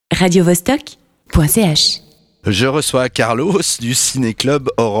radiovostok.ch. Je reçois Carlos du Ciné-Club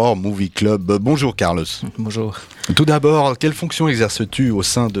Horor Movie Club. Bonjour Carlos. Bonjour. Tout d'abord, quelle fonction exerces-tu au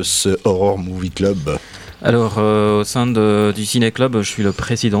sein de ce Horror Movie Club ? Alors, au sein du Ciné-Club, je suis le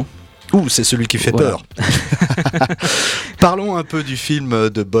président. Ouh, c'est celui qui fait peur. Parlons un peu du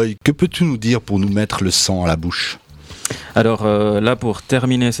film de Boy. Que peux-tu nous dire pour nous mettre le sang à la bouche ? Alors là, pour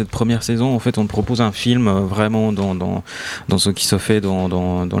terminer cette première saison, en fait, on propose un film vraiment dans ce qui se fait dans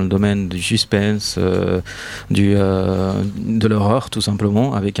le domaine du suspense, de l'horreur, tout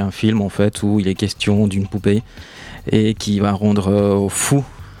simplement, avec un film en fait où il est question d'une poupée et qui va rendre fou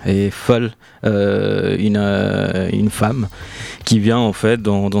et folle une femme qui vient en fait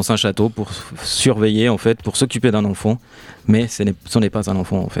dans un château pour surveiller, en fait, pour s'occuper d'un enfant, mais ce n'est pas un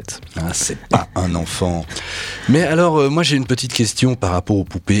enfant en fait. Ah, c'est pas un enfant. Mais alors, moi j'ai une petite question par rapport aux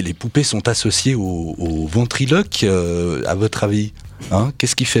poupées. Les poupées sont associées au ventriloque, à votre avis, hein ?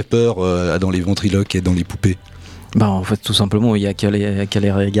 Qu'est-ce qui fait peur dans les ventriloques et dans les poupées ? En fait, tout simplement, il y a qu'à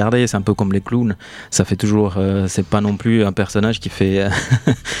les regarder. C'est un peu comme les clowns. Ça fait toujours. C'est pas non plus un personnage qui fait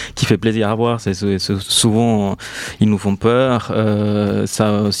qui fait plaisir à voir. C'est souvent ils nous font peur.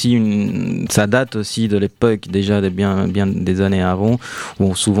 Ça date aussi de l'époque déjà bien des années avant,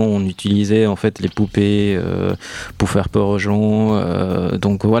 où souvent on utilisait en fait les poupées pour faire peur aux gens.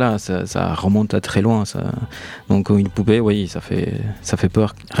 Donc voilà, ça remonte à très loin. Ça. Donc une poupée, oui, ça fait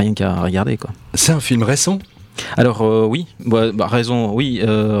peur rien qu'à regarder, quoi. C'est un film récent ? Alors oui, raison, oui,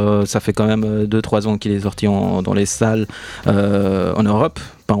 ça fait quand même 2-3 ans qu'il est sorti dans les salles en Europe,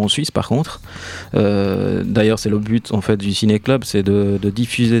 pas en Suisse par contre. D'ailleurs, c'est le but en fait du Ciné-Club, c'est de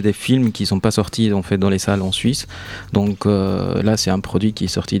diffuser des films qui sont pas sortis en fait dans les salles en Suisse. Donc là, c'est un produit qui est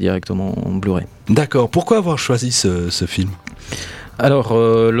sorti directement en Blu-ray. D'accord. Pourquoi avoir choisi ce film ? Alors,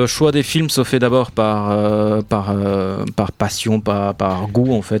 le choix des films se fait d'abord par passion, par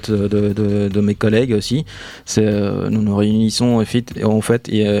goût en fait de mes collègues aussi. Nous nous réunissons en fait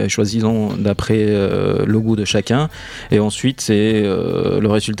et choisissons d'après le goût de chacun. Et ensuite, c'est le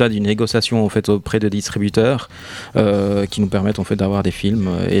résultat d'une négociation en fait auprès de distributeurs qui nous permettent en fait d'avoir des films.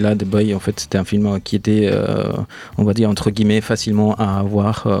 Et là, The Boy, en fait, c'était un film qui était, on va dire entre guillemets, facilement à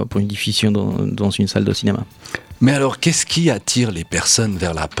avoir pour une diffusion dans une salle de cinéma. Mais alors, qu'est-ce qui attire les personnes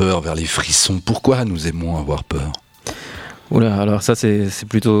vers la peur, vers les frissons ? Pourquoi nous aimons avoir peur ? Oula, alors ça c'est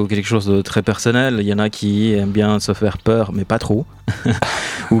plutôt quelque chose de très personnel. Il y en a qui aiment bien se faire peur, mais pas trop.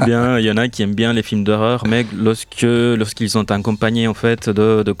 Ou bien il y en a qui aiment bien les films d'horreur, mais lorsqu'ils sont accompagnés en fait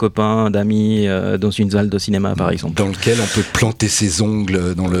de copains, d'amis, dans une salle de cinéma par exemple. Dans lequel on peut planter ses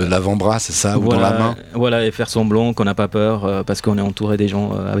ongles dans l'avant-bras, c'est ça, ou dans la main ? Voilà, et faire semblant qu'on n'a pas peur parce qu'on est entouré des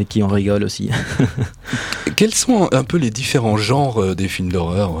gens avec qui on rigole aussi. Quels sont un peu les différents genres des films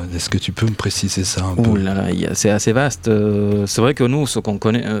d'horreur ? Est-ce que tu peux me préciser ça un peu ? Ouh là là, c'est assez vaste. C'est vrai que nous, ce qu'on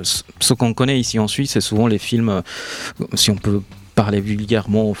connaît ici en Suisse, c'est souvent les films, si on peut parler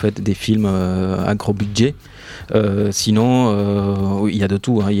vulgairement en fait, des films à gros budget. Sinon, il y a de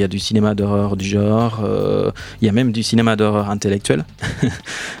tout, hein. Il y a du cinéma d'horreur du genre, il y a même du cinéma d'horreur intellectuel.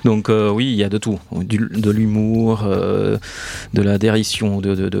 Donc oui, il y a de tout, de l'humour, de la dérision,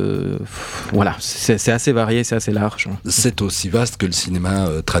 voilà, c'est assez varié, c'est assez large. C'est aussi vaste que le cinéma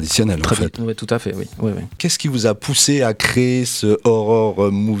traditionnel en fait. Oui, tout à fait, oui. Oui. Qu'est-ce qui vous a poussé à créer ce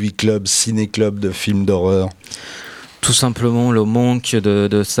Horror Movie Club, Ciné-Club de films d'horreur ? Tout simplement le manque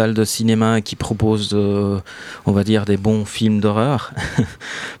de salles de cinéma qui proposent, on va dire, des bons films d'horreur.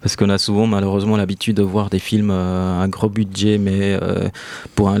 Parce qu'on a souvent malheureusement l'habitude de voir des films à gros budget, mais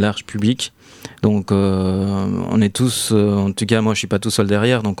pour un large public. Donc on est tous, en tout cas moi je suis pas tout seul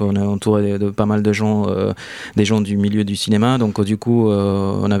derrière, donc on est entouré de pas mal de gens, des gens du milieu du cinéma, donc du coup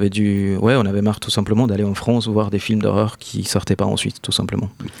on avait marre tout simplement d'aller en France voir des films d'horreur qui sortaient pas en Suisse, tout simplement.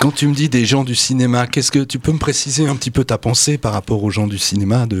 Quand tu me dis des gens du cinéma, qu'est-ce que tu peux me préciser un petit peu ta pensée par rapport aux gens du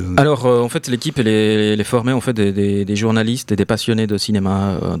cinéma Alors en fait l'équipe elle est formée en fait des journalistes et des passionnés de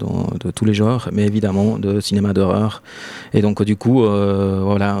cinéma de tous les genres, mais évidemment de cinéma d'horreur, et donc du coup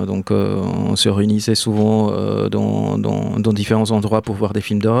voilà, donc on se réunissait souvent dans différents endroits pour voir des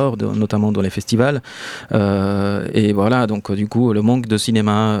films d'horreur, notamment dans les festivals. Et voilà, donc du coup, le manque de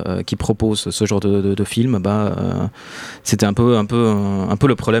cinéma qui propose ce genre de films, c'était un peu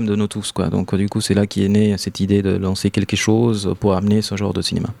le problème de nous tous, quoi. Donc du coup, c'est là qu'est née cette idée de lancer quelque chose pour amener ce genre de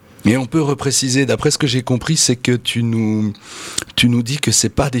cinéma. Et on peut repréciser, d'après ce que j'ai compris, c'est que tu nous dis que c'est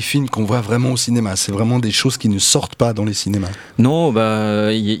pas des films qu'on voit vraiment au cinéma, c'est vraiment des choses qui ne sortent pas dans les cinémas. Non,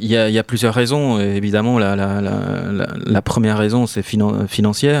 il y a plusieurs raisons. Évidemment, la première raison, c'est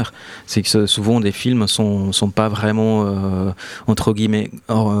financière. C'est que souvent des films sont pas vraiment entre guillemets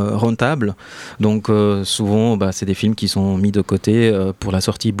rentables. Donc souvent, c'est des films qui sont mis de côté pour la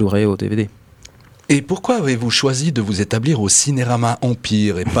sortie Blu-ray ou DVD. Et pourquoi avez-vous choisi de vous établir au Cinérama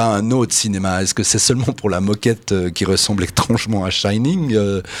Empire et pas un autre cinéma ? Est-ce que c'est seulement pour la moquette qui ressemble étrangement à Shining,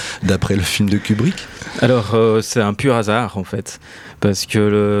 d'après le film de Kubrick ? Alors, c'est un pur hasard, en fait. Parce que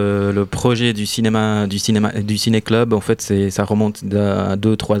le projet du ciné-club, en fait, ça remonte à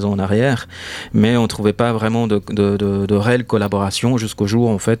 2-3 ans en arrière. Mais on ne trouvait pas vraiment de réelle collaboration jusqu'au jour,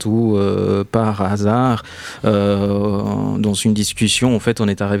 en fait, où, par hasard, dans une discussion, en fait, on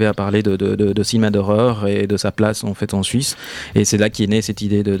est arrivé à parler de cinéma d'horreur et de sa place, en fait, en Suisse. Et c'est là qu'est née cette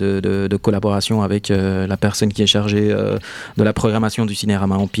idée de collaboration avec la personne qui est chargée de la programmation du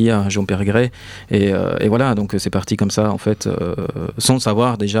Cinérama Empire, Jean-Pierre Gray. Et voilà, donc c'est parti comme ça, en fait, sans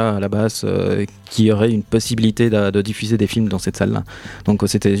savoir déjà à la base qu'il y aurait une possibilité de diffuser des films dans cette salle-là. Donc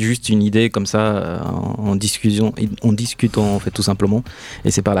c'était juste une idée comme ça, en discutant en fait, tout simplement.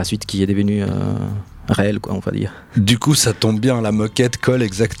 Et c'est par la suite qui est devenu réel, quoi, on va dire. Du coup, ça tombe bien, la moquette colle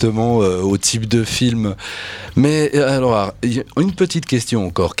exactement au type de film. Mais alors, une petite question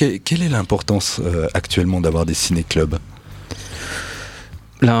encore. Quelle est l'importance actuellement d'avoir des ciné-clubs ?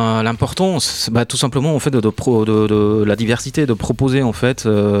 L'importance, tout simplement en fait de la diversité, de proposer en fait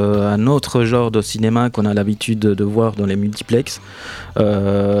un autre genre de cinéma qu'on a l'habitude de voir dans les multiplexes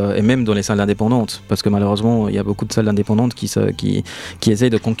et même dans les salles indépendantes, parce que malheureusement il y a beaucoup de salles indépendantes qui essayent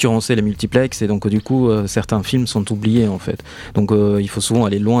de concurrencer les multiplexes, et donc du coup certains films sont oubliés en fait. Donc il faut souvent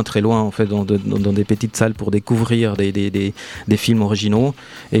aller loin, très loin en fait dans des petites salles pour découvrir des films originaux,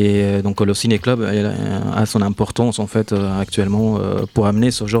 et donc le ciné-club a son importance en fait actuellement pour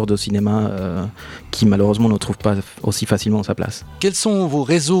amener ce genre de cinéma qui malheureusement ne trouve pas aussi facilement sa place. Quels sont vos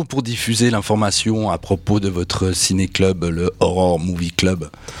réseaux pour diffuser l'information à propos de votre ciné-club, le Horror Movie Club ?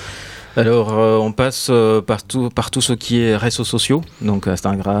 Alors, on passe par tout ce qui est réseaux sociaux, donc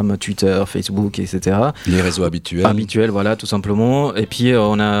Instagram, Twitter, Facebook, etc. Les réseaux habituels. Habituels, voilà, tout simplement. Et puis,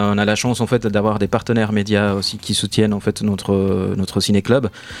 on a la chance, en fait, d'avoir des partenaires médias aussi qui soutiennent, en fait, notre ciné-club.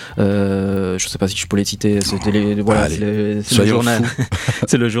 Je ne sais pas si je peux les citer. C'est le journal.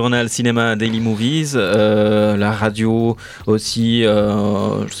 C'est le journal Cinéma Daily Movies, la radio aussi.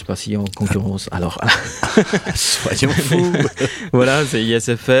 Je ne sais pas si en concurrence. Alors, soyons fous. Voilà, c'est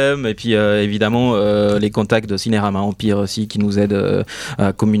ISFM. Et puis évidemment les contacts de Cinérama Empire aussi qui nous aident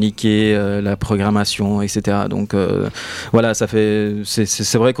à communiquer la programmation, etc. Donc voilà,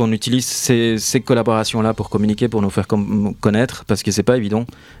 c'est vrai qu'on utilise ces collaborations-là pour communiquer, pour nous faire connaître, parce que c'est pas évident.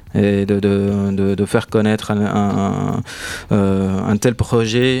 Et de faire connaître un tel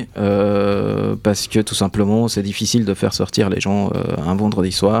projet parce que tout simplement c'est difficile de faire sortir les gens un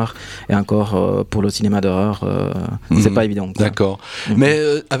vendredi soir, et encore pour le cinéma d'horreur c'est pas évident, quoi. D'accord. Mais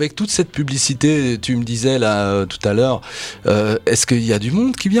avec toute cette publicité, tu me disais là tout à l'heure, est-ce qu'il y a du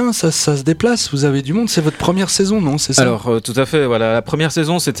monde qui vient, ça se déplace, vous avez du monde, c'est votre première saison, non, c'est ça ? Alors tout à fait, voilà, la première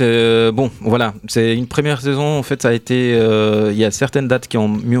saison c'était voilà, c'est une première saison, en fait ça a été il y a certaines dates qui ont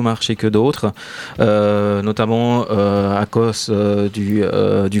mieux marché que d'autres, notamment à cause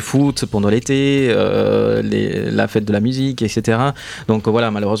du foot pendant l'été, la fête de la musique, etc. Donc voilà,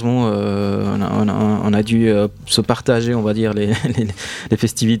 malheureusement on a dû se partager, on va dire, les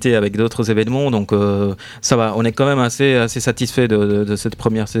festivités avec d'autres événements. Donc ça va, on est quand même assez satisfait de cette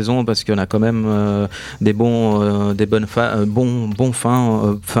première saison, parce qu'on a quand même des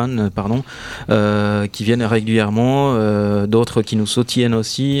fans qui viennent régulièrement, d'autres qui nous soutiennent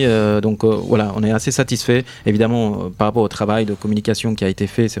aussi. Donc voilà, on est assez satisfait. Évidemment, par rapport au travail de communication qui a été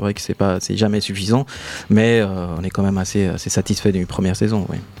fait, c'est vrai que c'est jamais suffisant, mais on est quand même assez satisfait d'une première saison.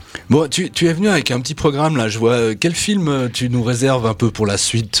 Oui. Bon, tu es venu avec un petit programme là, je vois. Quel film tu nous réserves un peu pour la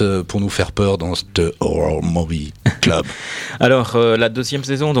suite, pour nous faire peur dans ce Horror Movie Club ? Alors la deuxième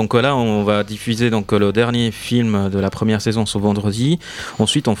saison, donc là on va diffuser donc le dernier film de la première saison ce vendredi.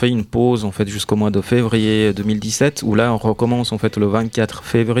 Ensuite on fait une pause en fait jusqu'au mois de février 2017, où là on recommence en fait le 24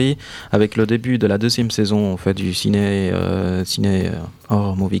 février avec le début de la deuxième saison en fait du ciné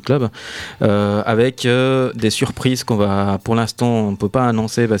Horror Movie Club, avec des surprises qu'on va, pour l'instant on peut pas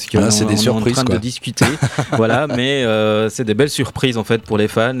annoncer parce qu'on est en train de discuter. Voilà, mais c'est des belles surprises en fait pour les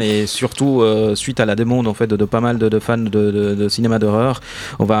fans, et surtout suite à la demande en fait de pas mal de fans de cinéma d'horreur,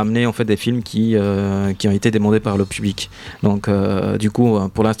 on va amener en fait des films qui ont été demandés par le public. Donc du coup,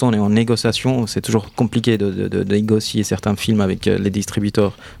 pour l'instant, on est en négociation. C'est toujours compliqué de négocier certains films avec les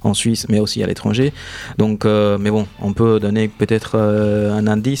distributeurs en Suisse, mais aussi à l'étranger. Donc, mais bon, on peut donner peut-être un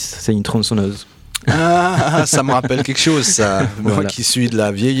indice. C'est une tronçonneuse. Ah, ça me rappelle quelque chose, ça. Moi Voilà. qui suis de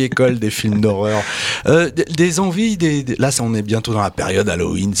la vieille école des films d'horreur. Des envies, là, on est bientôt dans la période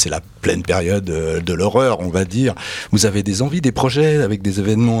Halloween, c'est la pleine période de l'horreur, on va dire. Vous avez des envies, des projets avec des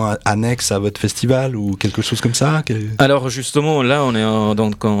événements annexes à votre festival ou quelque chose comme ça? Alors justement, là, on est en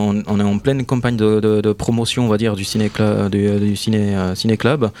pleine campagne de promotion, on va dire, du ciné-club.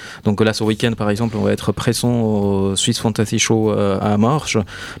 Ciné-club. Donc là, ce week-end, par exemple, on va être présent au Swiss Fantasy Show à Morges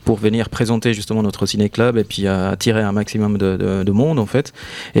pour venir présenter justement notre ciné-club et puis attirer un maximum de monde, en fait.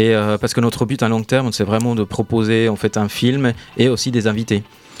 Et parce que notre but à long terme, c'est vraiment de proposer en fait un film et aussi des invités.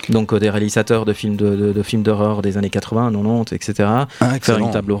 Donc des réalisateurs de films d'horreur des années 80, 90, etc. Faire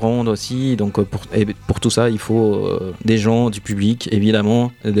une table ronde aussi. Donc pour tout ça, il faut des gens, du public,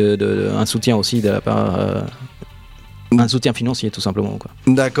 évidemment, un soutien aussi de la part. Un soutien financier, tout simplement, quoi.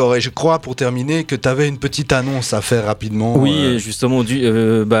 D'accord, et je crois, pour terminer, que tu avais une petite annonce à faire rapidement. Oui, et justement, vu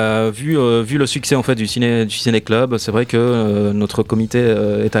le succès en fait, du ciné-club, c'est vrai que notre comité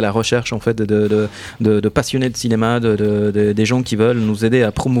est à la recherche en fait, de passionnés de cinéma, des gens qui veulent nous aider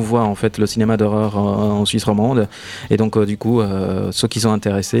à promouvoir en fait, le cinéma d'horreur en Suisse romande. Et donc, du coup, ceux qui sont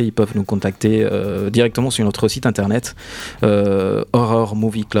intéressés, ils peuvent nous contacter directement sur notre site internet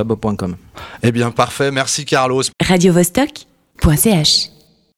horrormovieclub.com. Eh bien, parfait, merci Carlos. radiovostok.ch